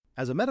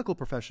As a medical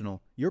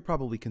professional, you're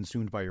probably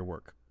consumed by your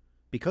work.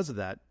 Because of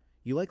that,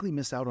 you likely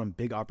miss out on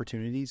big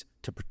opportunities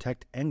to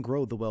protect and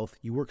grow the wealth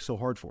you work so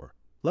hard for.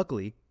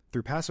 Luckily,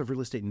 through passive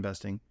real estate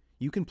investing,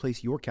 you can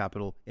place your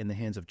capital in the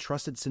hands of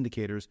trusted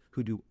syndicators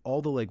who do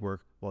all the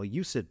legwork while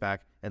you sit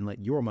back and let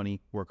your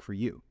money work for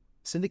you.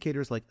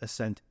 Syndicators like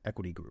Ascent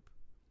Equity Group.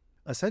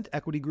 Ascent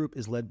Equity Group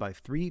is led by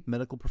 3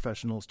 medical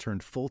professionals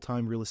turned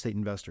full-time real estate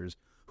investors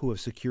who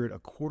have secured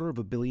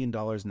 $250 million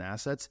in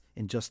assets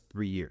in just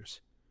 3 years.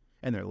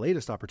 And their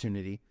latest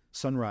opportunity,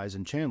 Sunrise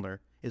in Chandler,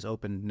 is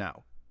open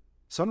now.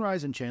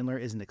 Sunrise in Chandler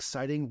is an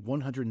exciting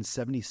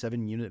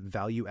 177-unit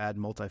value-add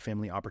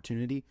multifamily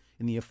opportunity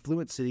in the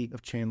affluent city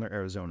of Chandler,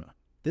 Arizona.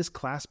 This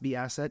Class B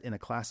asset in a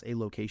Class A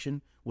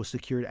location was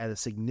secured at a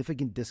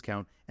significant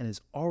discount and is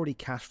already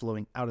cash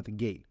flowing out of the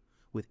gate,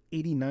 with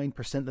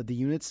 89% of the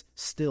units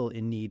still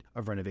in need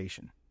of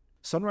renovation.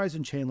 Sunrise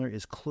in Chandler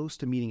is close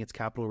to meeting its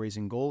capital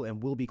raising goal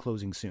and will be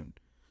closing soon.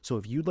 So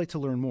if you'd like to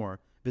learn more,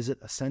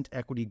 visit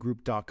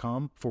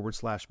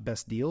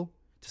ascentequitygroup.com/best deal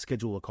to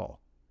schedule a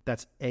call.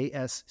 That's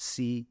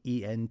ASCENT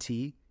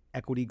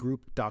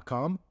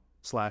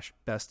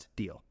equitygroup.com/best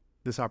deal.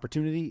 This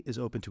opportunity is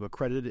open to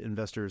accredited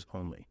investors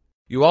only.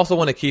 You also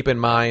want to keep in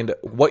mind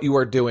what you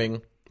are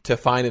doing to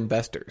find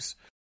investors.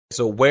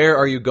 So where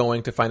are you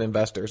going to find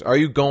investors? Are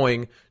you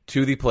going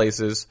to the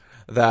places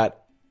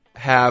that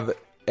have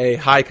a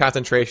high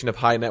concentration of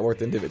high net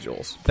worth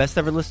individuals? Best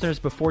ever listeners,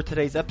 before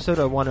today's episode,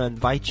 I want to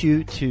invite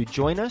you to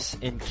join us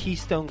in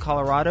Keystone,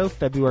 Colorado,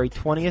 February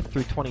 20th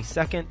through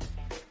 22nd.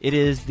 It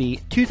is the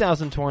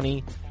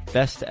 2020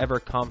 Best Ever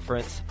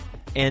Conference.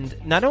 And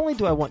not only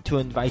do I want to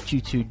invite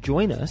you to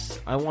join us,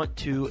 I want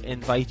to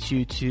invite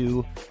you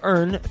to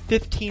earn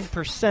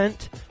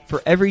 15%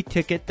 for every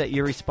ticket that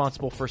you're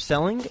responsible for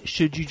selling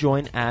should you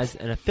join as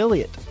an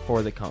affiliate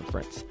for the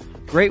conference.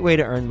 Great way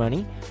to earn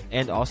money.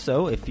 And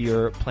also, if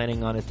you're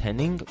planning on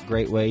attending,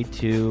 great way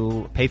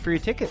to pay for your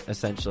ticket,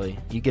 essentially.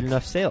 You get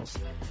enough sales.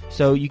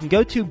 So you can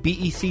go to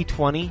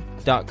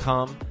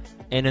bec20.com,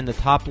 and in the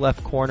top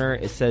left corner,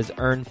 it says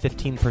earn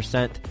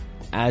 15%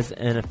 as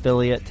an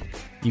affiliate.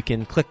 You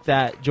can click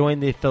that, join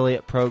the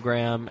affiliate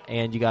program,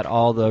 and you got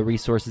all the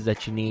resources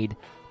that you need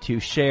to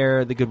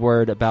share the good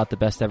word about the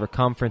Best Ever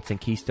Conference in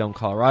Keystone,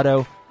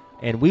 Colorado.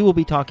 And we will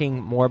be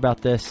talking more about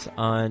this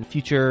on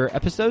future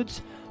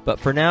episodes. But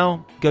for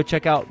now, go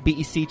check out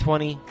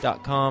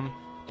bec20.com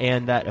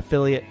and that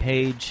affiliate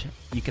page.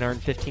 You can earn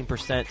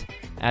 15%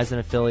 as an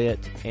affiliate,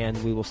 and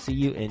we will see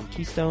you in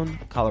Keystone,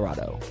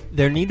 Colorado.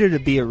 There needed to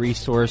be a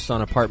resource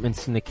on apartment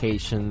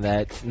syndication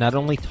that not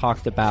only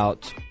talked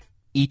about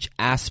each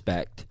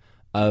aspect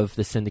of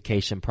the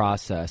syndication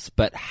process,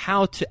 but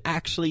how to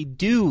actually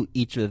do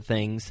each of the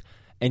things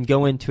and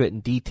go into it in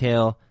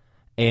detail.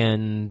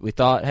 And we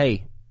thought,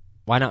 hey,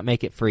 why not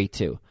make it free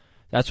too?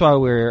 That's why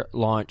we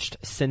launched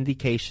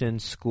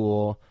Syndication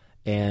School,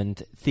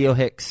 and Theo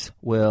Hicks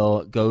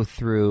will go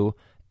through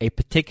a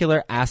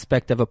particular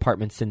aspect of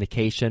apartment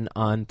syndication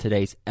on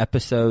today's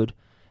episode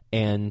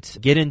and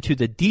get into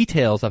the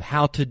details of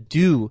how to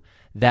do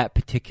that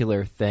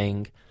particular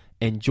thing.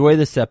 Enjoy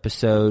this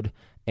episode,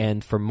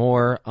 and for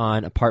more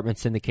on apartment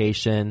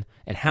syndication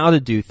and how to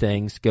do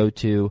things, go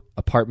to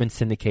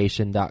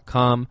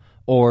apartmentsyndication.com,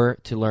 or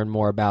to learn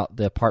more about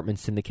the Apartment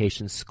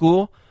Syndication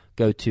School,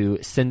 go to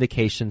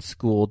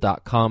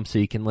syndicationschool.com so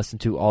you can listen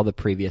to all the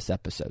previous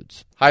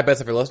episodes. Hi,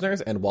 Best Ever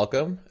listeners, and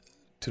welcome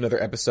to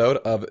another episode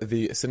of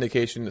the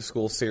Syndication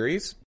School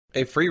series,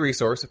 a free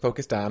resource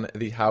focused on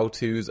the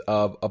how-tos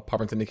of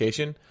apartment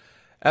syndication.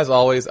 As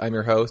always, I'm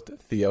your host,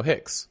 Theo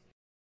Hicks.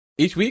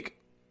 Each week,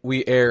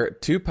 we air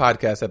 2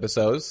 podcast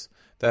episodes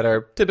that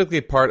are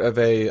typically part of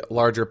a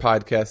larger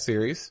podcast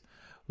series.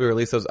 We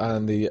release those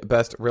on the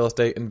Best Real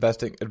Estate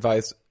Investing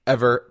Advice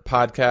Ever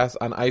podcast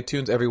on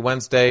iTunes every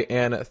Wednesday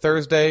and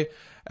Thursday,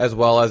 as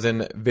well as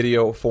in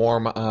video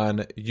form on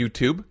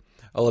YouTube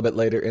a little bit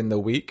later in the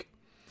week.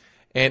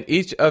 And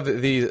each of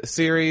these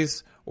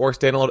series or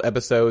standalone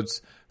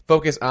episodes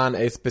focus on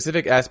a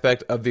specific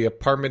aspect of the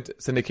apartment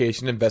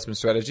syndication investment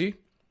strategy.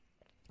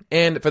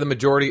 And for the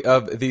majority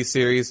of these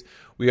series,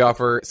 we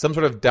offer some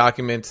sort of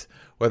document,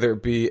 whether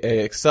it be an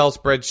Excel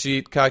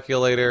spreadsheet,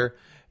 calculator,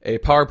 a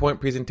PowerPoint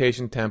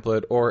presentation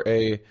template, or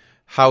a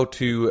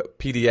how-to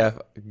PDF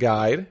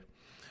guide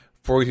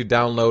for you to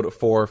download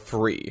for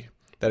free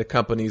that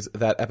accompanies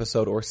that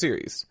episode or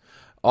series.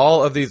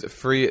 All of these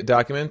free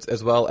documents,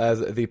 as well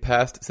as the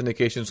past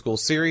Syndication School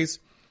series,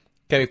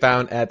 can be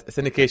found at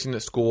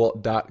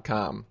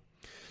syndicationschool.com.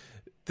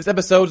 This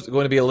episode is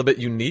going to be a little bit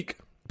unique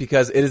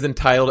because it is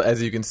entitled,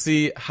 as you can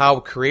see, How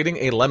Creating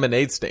a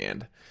Lemonade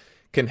Stand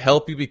Can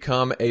Help You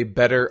Become a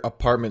Better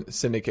Apartment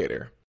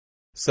Syndicator.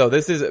 So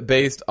this is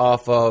based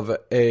off of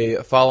a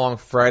follow-on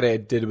Friday I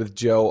did with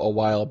Joe a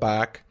while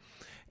back.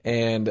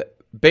 And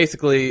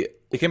basically,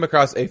 it came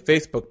across a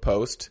Facebook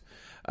post,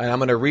 and I'm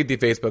going to read the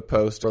Facebook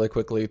post really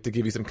quickly to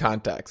give you some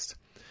context.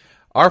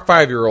 Our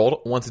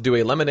 5-year-old wants to do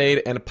a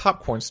lemonade and a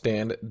popcorn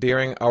stand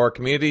during our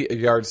community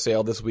yard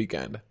sale this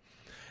weekend.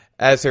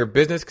 As her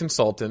business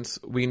consultants,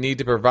 we need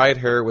to provide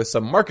her with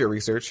some market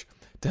research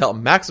to help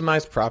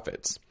maximize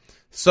profits.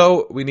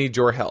 So we need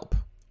your help.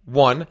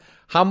 1.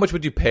 How much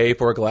would you pay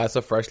for a glass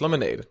of fresh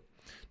lemonade?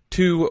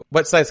 2.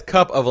 What size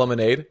cup of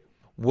lemonade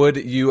would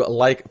you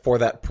like for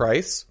that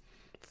price?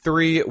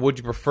 3. Would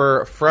you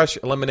prefer fresh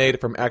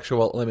lemonade from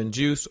actual lemon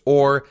juice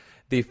or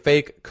the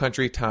fake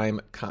country time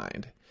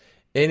kind?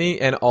 Any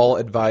and all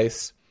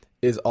advice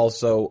is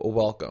also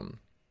welcome.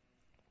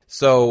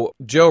 So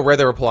Joe read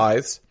the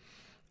replies,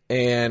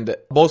 and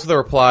most of the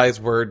replies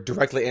were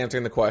directly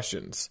answering the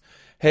questions.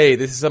 Hey,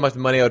 this is how much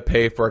money I would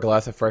pay for a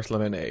glass of fresh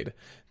lemonade.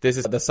 This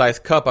is the size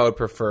cup I would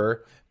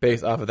prefer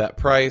based off of that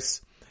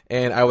price.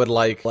 And I would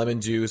like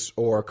lemon juice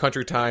or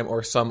country time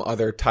or some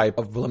other type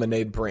of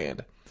lemonade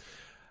brand.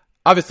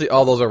 Obviously,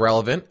 all those are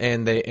relevant,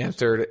 and they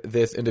answered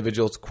this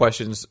individual's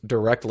questions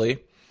directly.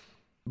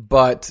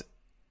 But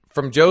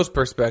from Joe's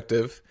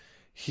perspective,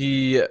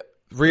 he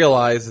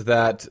realized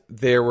that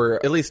there were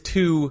at least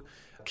 2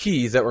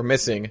 keys that were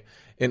missing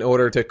in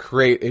order to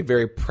create a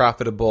very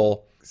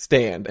profitable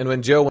stand. And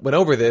when Joe went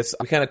over this,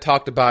 we kind of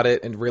talked about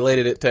it and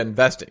related it to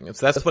investing. And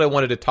so that's what I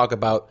wanted to talk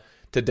about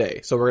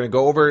today. So we're going to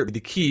go over the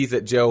keys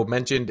that Joe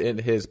mentioned in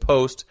his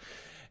post,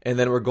 and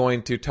then we're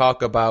going to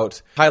talk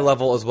about high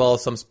level as well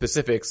as some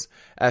specifics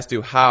as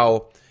to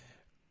how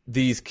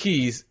these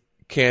keys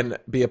can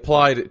be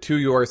applied to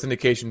your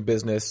syndication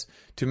business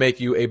to make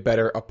you a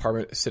better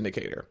apartment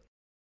syndicator.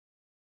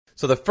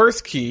 So the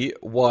first key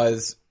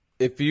was,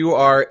 if you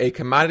are a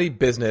commodity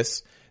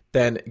business,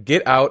 then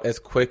get out as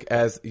quick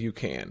as you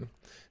can.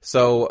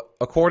 So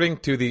according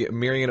to the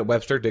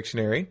Merriam-Webster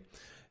dictionary,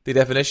 the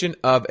definition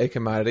of a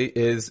commodity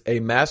is a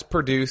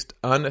mass-produced,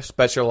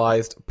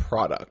 unspecialized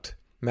product.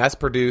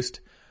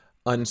 Mass-produced,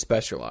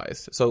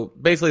 unspecialized. So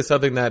basically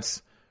something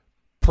that's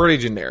pretty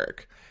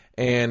generic.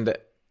 And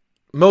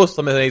most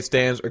lemonade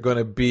stands are going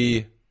to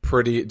be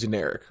pretty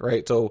generic,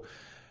 right? So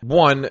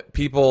 1,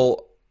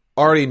 people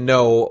already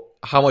know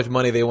how much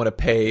money they want to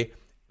pay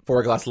for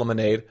a glass of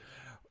lemonade.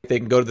 They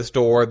can go to the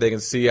store, they can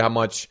see how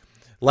much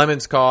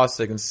lemons cost,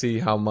 they can see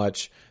how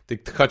much the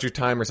country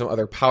time or some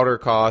other powder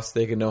costs,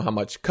 they can know how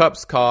much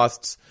cups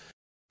costs.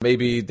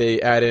 Maybe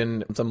they add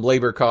in some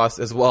labor costs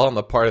as well on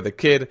the part of the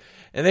kid,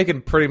 and they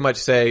can pretty much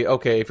say,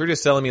 okay, if you're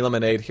just selling me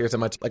lemonade, here's how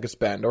much I could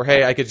spend. Or,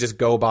 hey, I could just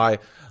go buy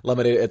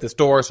lemonade at the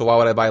store, so why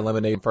would I buy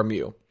lemonade from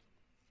you?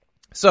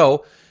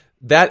 So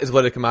that is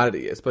what a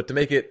commodity is. But to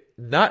make it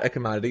not a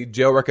commodity,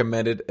 Joe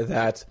recommended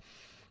that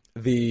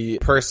the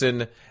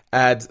person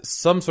adds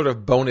some sort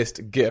of bonus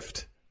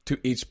gift to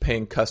each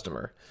paying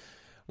customer.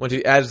 When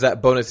she adds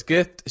that bonus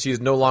gift, she's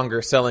no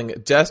longer selling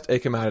just a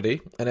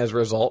commodity, and as a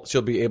result,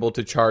 she'll be able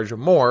to charge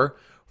more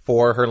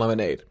for her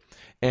lemonade.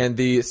 And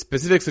the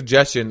specific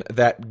suggestion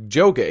that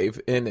Joe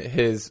gave in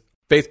his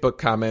Facebook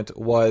comment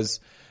was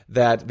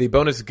that the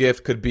bonus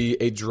gift could be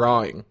a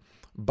drawing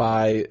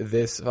by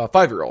this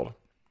 5-year-old.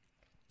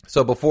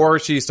 So before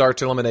she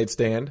starts her lemonade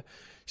stand,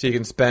 she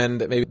can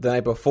spend maybe the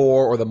night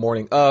before or the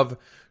morning of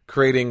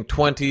creating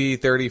 20,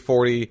 30,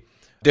 40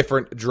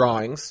 different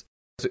drawings.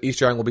 So each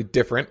drawing will be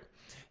different.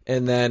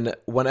 And then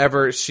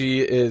whenever she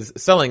is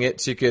selling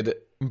it, she could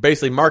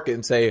basically mark it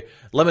and say,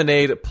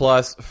 lemonade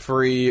plus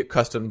free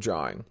custom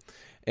drawing.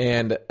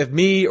 And if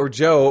me or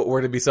Joe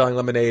were to be selling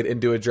lemonade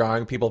and do a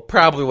drawing, people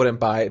probably wouldn't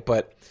buy it.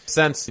 But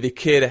since the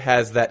kid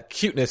has that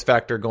cuteness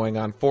factor going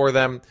on for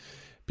them,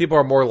 people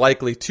are more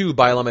likely to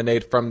buy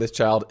lemonade from this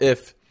child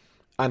if,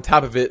 on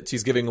top of it,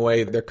 she's giving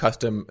away their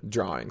custom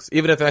drawings.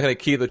 Even if they're not going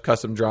to keep the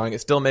custom drawing,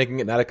 it's still making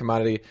it not a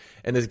commodity,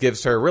 and this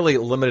gives her really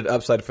limited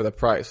upside for the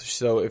price.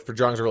 So if her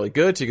drawings are really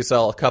good, she could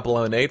sell a cup of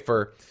lemonade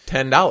for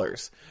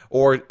 $10.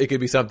 Or it could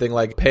be something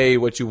like pay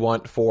what you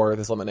want for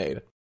this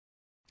lemonade.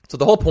 So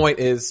the whole point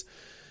is,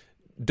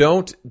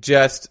 don't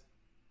just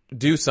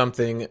do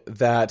something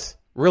that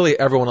really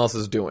everyone else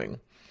is doing.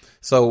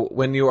 So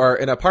when you are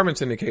an apartment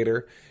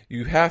syndicator,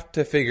 you have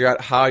to figure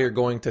out how you're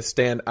going to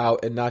stand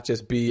out and not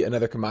just be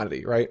another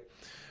commodity, right?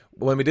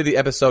 When we did the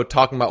episode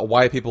talking about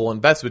why people will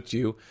invest with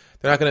you,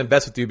 they're not going to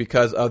invest with you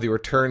because of the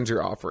returns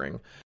you're offering.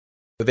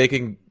 They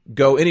can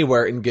go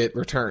anywhere and get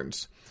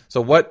returns. So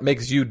what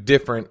makes you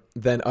different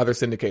than other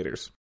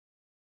syndicators?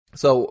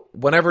 So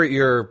whenever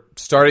you're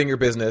starting your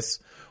business,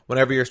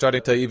 whenever you're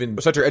starting to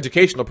even start your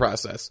educational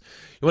process,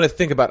 you want to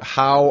think about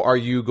how are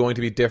you going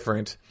to be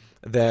different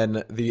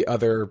than the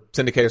other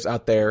syndicators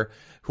out there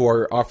who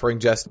are offering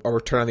just a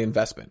return on the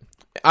investment.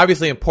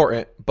 Obviously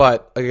important,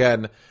 but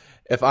again,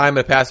 if I'm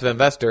a passive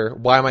investor,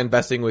 why am I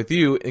investing with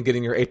you and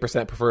getting your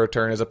 8% preferred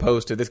return as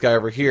opposed to this guy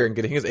over here and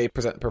getting his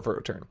 8% preferred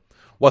return?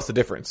 What's the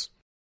difference?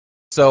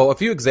 So a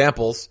few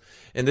examples,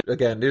 and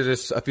again, there's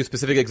just a few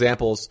specific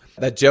examples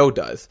that Joe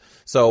does.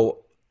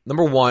 So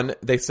number 1,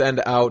 they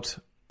send out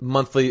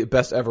monthly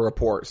best ever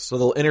reports. So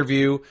they'll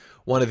interview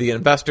one of the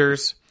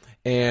investors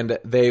and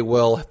they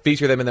will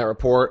feature them in that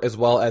report as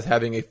well as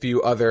having a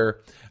few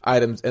other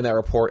items in that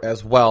report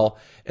as well.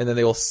 And then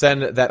they will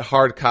send that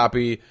hard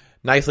copy,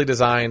 nicely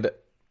designed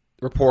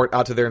report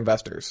out to their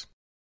investors.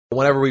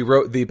 Whenever we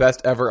wrote the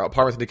best ever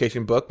apartment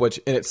syndication book, which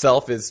in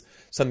itself is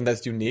something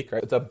that's unique,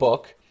 right? It's a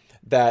book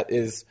that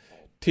is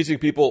teaching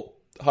people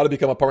how to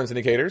become apartment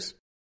syndicators.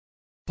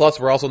 Plus,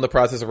 we're also in the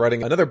process of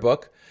writing another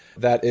book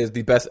that is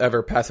the Best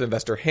Ever Passive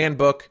Investor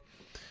Handbook.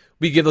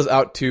 We give those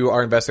out to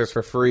our investors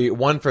for free,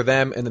 one for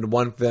them and then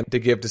one for them to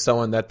give to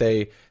someone that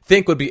they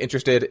think would be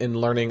interested in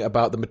learning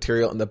about the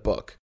material in the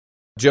book.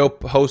 Joe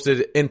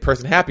hosted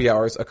in-person happy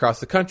hours across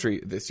the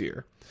country this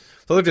year.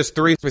 So they're just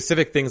 3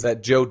 specific things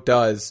that Joe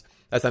does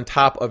that's on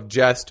top of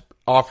just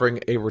offering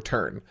a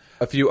return.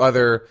 A few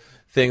other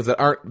things that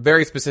aren't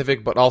very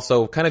specific but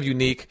also kind of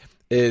unique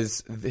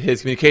is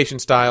his communication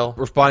style,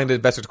 responding to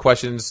investors'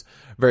 questions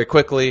very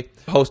quickly,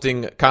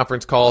 hosting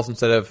conference calls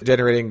instead of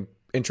generating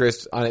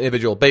interest on an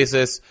individual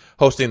basis,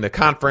 hosting the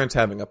conference,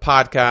 having a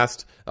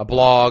podcast, a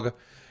blog.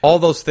 All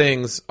those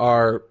things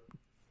are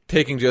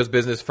taking Joe's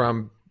business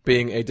from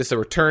being just a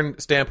return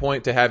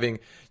standpoint to having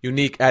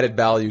unique added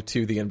value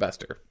to the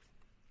investor.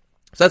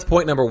 So that's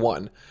point number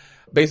 1.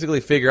 Basically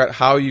figure out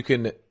how you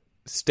can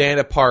stand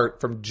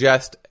apart from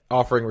just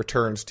offering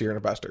returns to your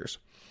investors.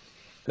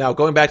 Now,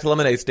 going back to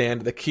Lemonade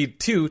Stand, the key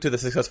to the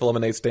successful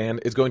Lemonade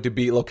Stand is going to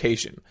be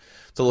location.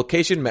 So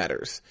location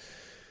matters.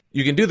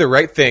 You can do the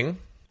right thing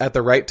at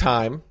the right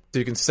time. So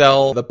you can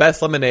sell the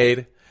best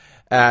lemonade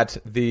at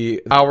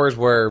the hours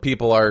where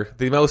people are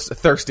the most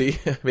thirsty,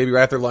 maybe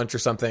right after lunch or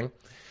something.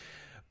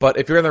 But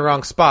if you're in the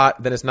wrong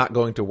spot, then it's not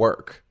going to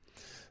work.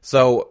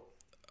 So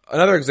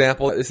another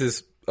example, this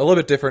is a little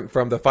bit different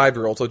from the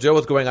 5-year-old. So Joe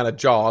was going on a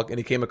jog and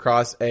he came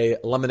across a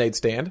lemonade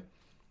stand.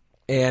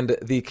 And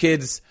the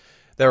kids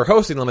that were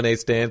hosting lemonade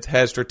stands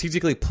had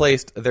strategically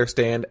placed their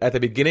stand at the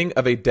beginning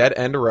of a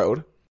dead-end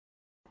road.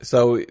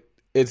 So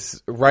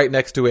it's right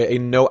next to a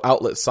no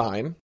outlet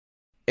sign.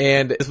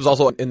 And this was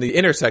also in the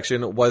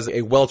intersection was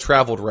a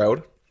well-traveled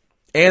road.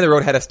 And the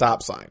road had a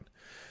stop sign.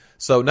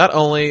 So not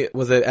only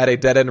was it at a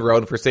dead-end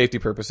road for safety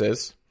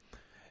purposes,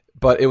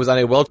 but it was on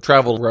a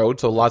well-traveled road,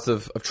 so lots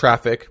of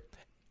traffic,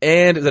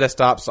 and it was at a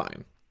stop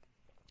sign.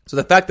 So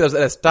the fact that it was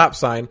at a stop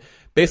sign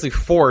basically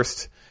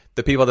forced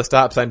the people at the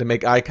stop sign to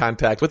make eye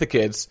contact with the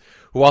kids,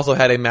 who also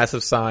had a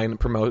massive sign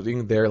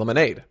promoting their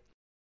lemonade.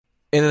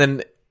 And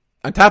then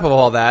on top of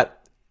all that,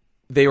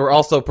 they were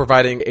also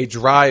providing a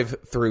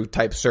drive-through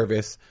type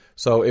service.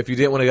 So if you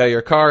didn't want to get out of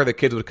your car, the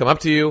kids would come up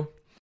to you,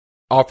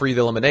 offer you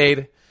the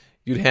lemonade,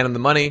 you'd hand them the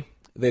money,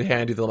 they'd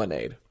hand you the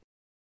lemonade.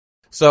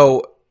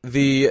 So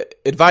the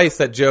advice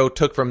that Joe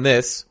took from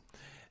this,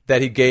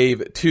 that he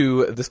gave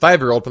to this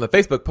 5-year-old from the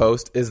Facebook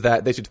post, is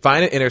that they should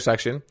find an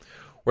intersection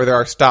where there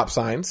are stop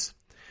signs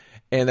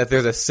and that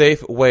there's a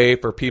safe way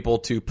for people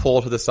to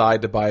pull to the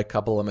side to buy a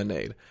cup of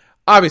lemonade.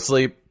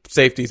 Obviously,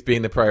 safety is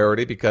being the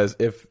priority, because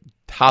if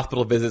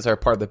hospital visits are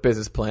part of the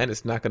business plan,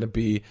 it's not going to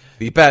be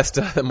the best,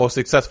 the most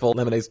successful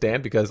lemonade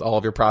stand, because all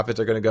of your profits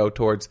are going to go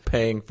towards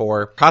paying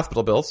for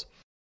hospital bills.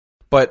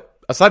 But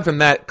aside from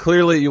that,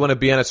 clearly you want to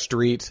be on a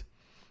street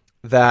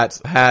that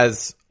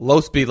has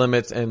low speed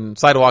limits and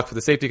sidewalks for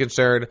the safety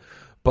concern,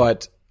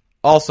 but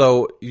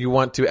also you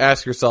want to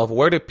ask yourself,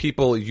 where do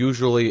people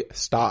usually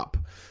stop?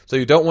 So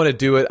you don't want to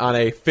do it on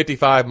a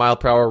 55 mile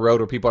per hour road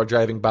where people are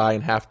driving by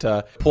and have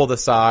to pull the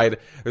side.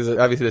 There's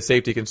obviously the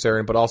safety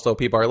concern, but also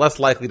people are less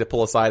likely to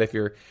pull aside if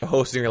you're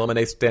hosting your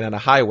lemonade stand on a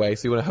highway.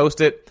 So you want to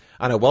host it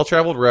on a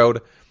well-traveled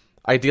road,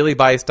 ideally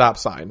by a stop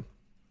sign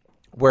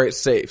where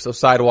it's safe. So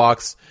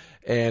sidewalks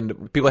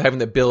and people having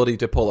the ability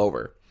to pull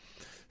over.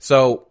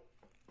 So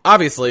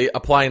obviously,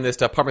 applying this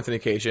to apartment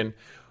syndication,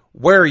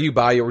 where you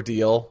buy your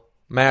deal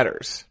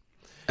matters.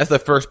 That's the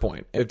first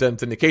point. I've done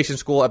syndication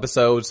school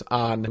episodes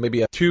on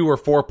maybe a 2 or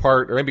 4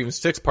 part or maybe even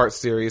 6 part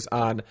series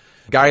on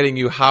guiding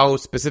you how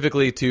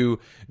specifically to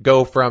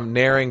go from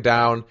narrowing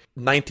down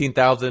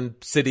 19,000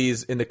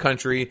 cities in the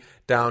country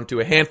down to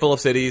a handful of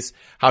cities,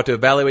 how to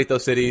evaluate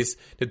those cities,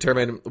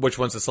 determine which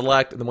ones to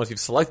select, and then once you've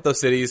selected those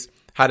cities,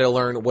 how to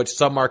learn which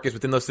submarkets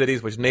within those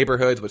cities, which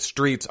neighborhoods, which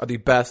streets are the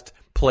best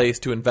place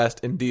to invest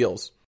in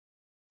deals.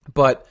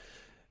 But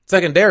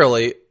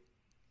secondarily,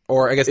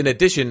 or I guess in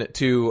addition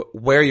to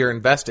where you're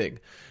investing,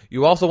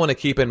 you also want to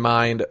keep in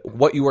mind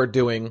what you are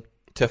doing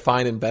to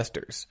find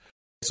investors.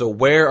 So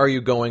where are you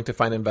going to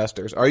find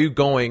investors? Are you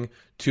going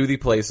to the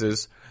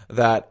places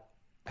that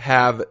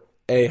have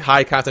a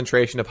high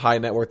concentration of high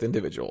net worth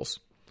individuals?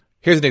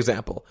 Here's an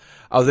example.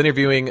 I was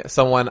interviewing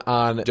someone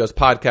on Joe's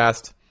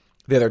podcast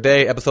the other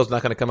day. Episode's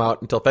not going to come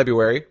out until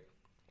February.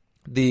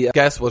 The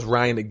guest was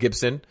Ryan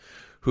Gibson,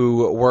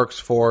 who works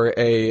for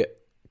a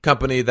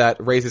company that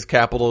raises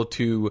capital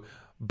to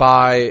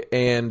buy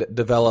and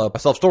develop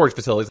self-storage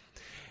facilities.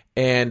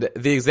 And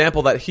the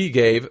example that he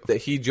gave, that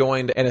he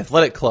joined an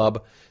athletic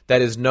club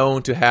that is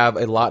known to have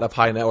a lot of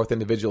high net worth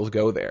individuals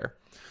go there.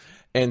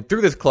 And through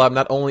this club,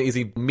 not only is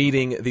he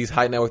meeting these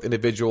high net worth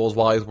individuals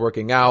while he's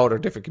working out or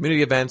different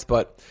community events,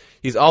 but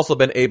he's also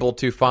been able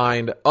to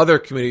find other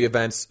community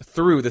events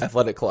through this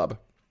athletic club.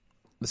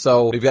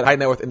 So we've got high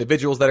net worth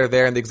individuals that are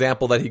there, and the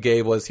example that he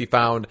gave was he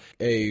found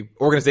a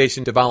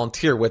organization to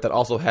volunteer with that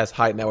also has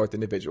high net worth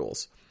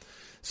individuals.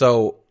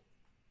 So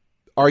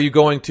are you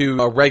going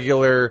to a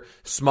regular,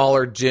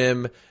 smaller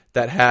gym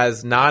that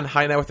has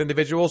non-high net worth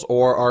individuals,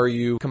 or are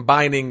you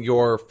combining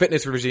your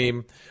fitness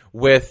regime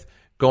with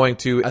going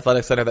to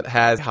athletic center that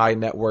has high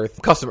net worth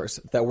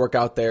customers that work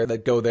out there,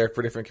 that go there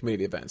for different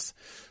community events.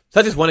 So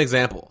that's just one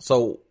example.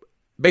 So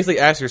basically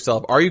ask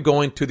yourself, are you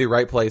going to the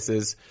right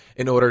places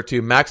in order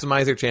to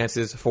maximize your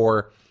chances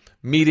for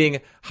meeting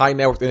high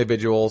net worth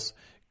individuals,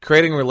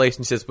 creating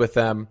relationships with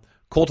them,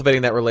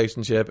 cultivating that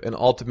relationship, and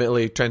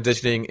ultimately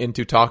transitioning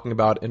into talking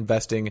about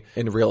investing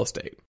in real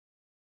estate?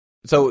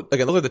 So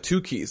again, those are the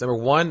two keys. Number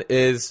one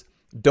is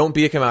don't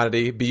be a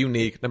commodity, be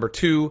unique. Number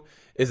two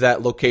is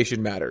that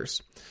location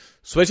matters.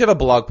 So we actually have a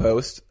blog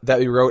post that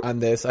we wrote on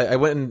this. I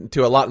went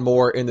into a lot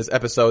more in this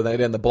episode than I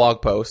did in the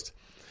blog post.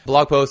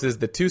 Blog post is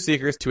the 2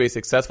 secrets to a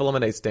successful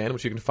lemonade stand,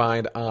 which you can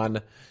find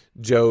on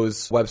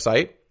Joe's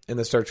website in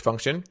the search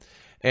function.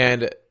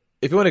 And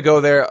if you want to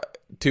go there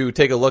to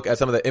take a look at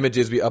some of the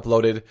images we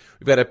uploaded,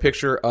 we've got a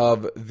picture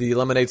of the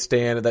lemonade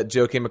stand that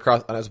Joe came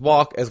across on his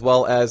walk, as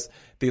well as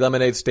the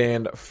lemonade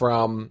stand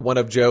from one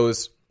of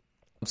Joe's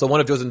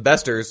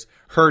investors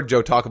heard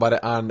Joe talk about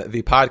it on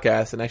the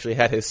podcast and actually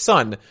had his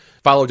son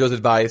follow Joe's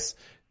advice,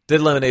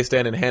 did lemonade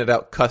stand, and handed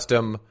out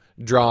custom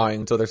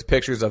drawing. So there's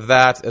pictures of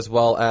that, as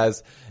well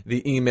as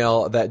the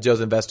email that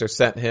Joe's investor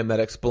sent him that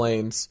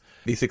explains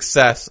the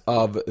success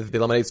of the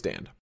lemonade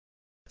stand.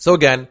 So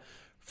again,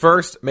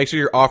 first, make sure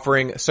you're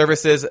offering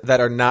services that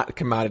are not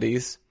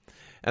commodities.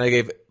 And I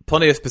gave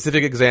plenty of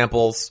specific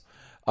examples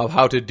of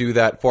how to do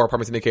that for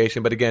apartment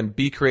syndication. But again,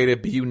 be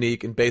creative, be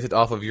unique, and base it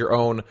off of your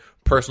own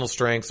personal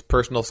strengths,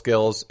 personal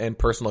skills, and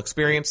personal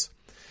experience.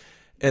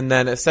 And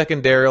then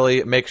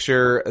secondarily, make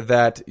sure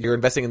that you're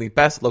investing in the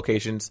best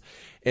locations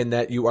and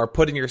that you are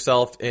putting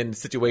yourself in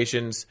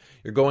situations,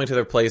 you're going to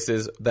the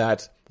places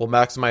that will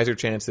maximize your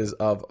chances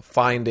of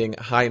finding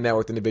high net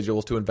worth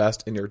individuals to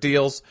invest in your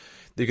deals.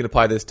 You can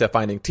apply this to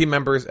finding team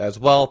members as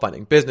well,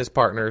 finding business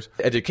partners,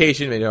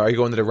 education, are you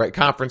going to the right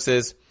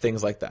conferences,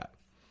 things like that.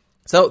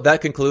 So that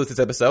concludes this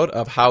episode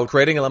of how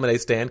creating a lemonade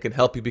stand can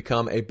help you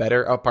become a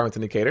better apartment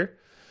syndicator.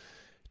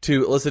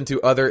 To listen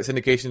to other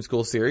syndication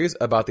school series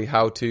about the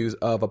how-tos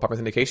of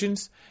apartment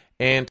syndications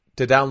and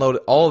to download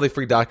all of the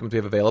free documents we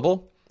have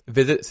available,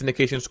 visit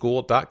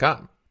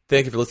syndicationschool.com.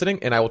 Thank you for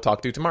listening, and I will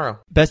talk to you tomorrow.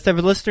 Best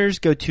ever listeners,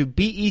 go to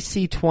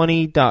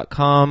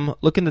bec20.com.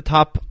 Look in the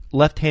top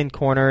left-hand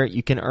corner.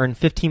 You can earn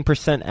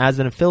 15% as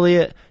an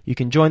affiliate. You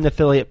can join the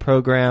affiliate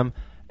program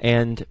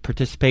and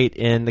participate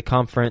in the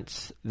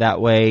conference that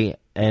way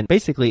and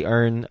basically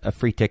earn a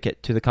free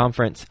ticket to the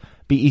conference.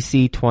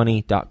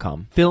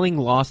 bec20.com. Feeling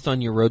lost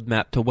on your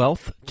roadmap to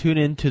wealth? Tune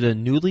in to the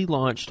newly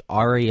launched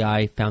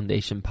REI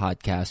Foundation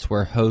podcast,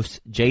 where hosts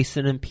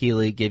Jason and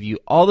Peely give you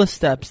all the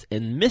steps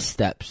and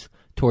missteps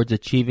towards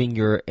achieving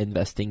your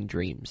investing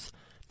dreams.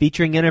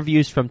 Featuring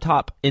interviews from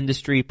top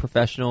industry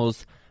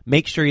professionals,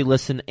 make sure you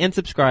listen and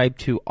subscribe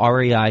to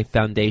REI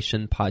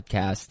Foundation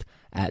podcast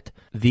at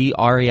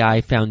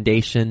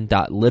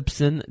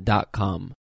thereifoundation.libsyn.com.